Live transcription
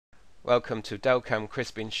Welcome to Delcam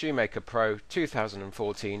Crispin ShoeMaker Pro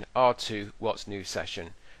 2014 R2 What's New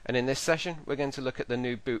session. And in this session we're going to look at the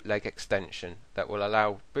new bootleg extension that will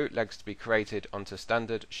allow bootlegs to be created onto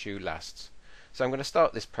standard shoe lasts. So I'm going to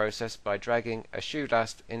start this process by dragging a shoe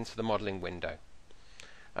last into the modeling window.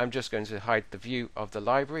 I'm just going to hide the view of the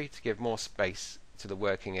library to give more space to the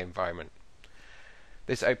working environment.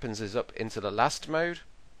 This opens us up into the last mode,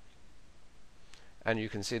 and you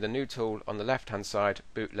can see the new tool on the left hand side,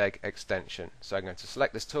 bootleg extension. So I'm going to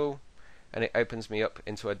select this tool and it opens me up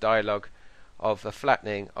into a dialog of the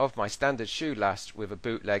flattening of my standard shoe last with a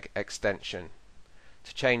bootleg extension.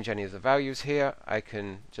 To change any of the values here, I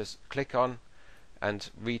can just click on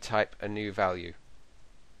and retype a new value,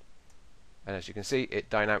 and as you can see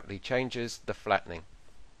it dynamically changes the flattening.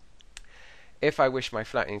 If I wish my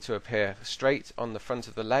flattening to appear straight on the front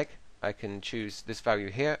of the leg, I can choose this value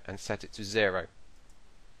here and set it to 0.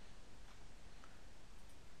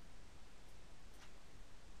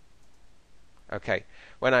 Okay,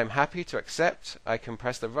 when I'm happy to accept, I can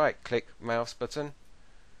press the right click mouse button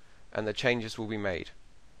and the changes will be made.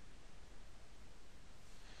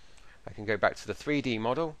 I can go back to the 3D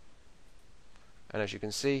model, and as you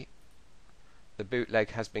can see the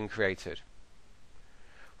bootleg has been created.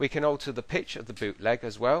 We can alter the pitch of the bootleg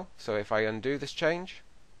as well, so if I undo this change,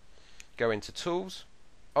 go into Tools,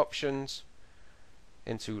 Options,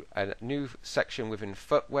 into a new section within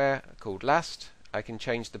Footwear called Last, I can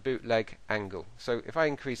change the bootleg angle. So if I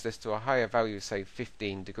increase this to a higher value, say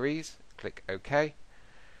 15 degrees, click OK.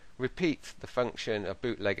 Repeat the function of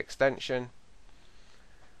bootleg extension.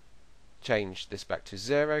 Change this back to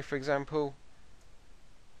 0, for example.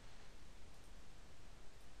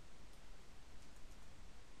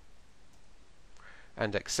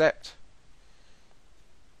 And accept.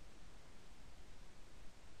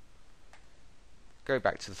 Go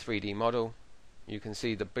back to the 3D model. You can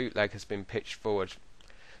see the bootleg has been pitched forward.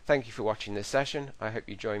 Thank you for watching this session. I hope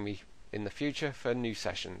you join me in the future for new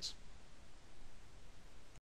sessions.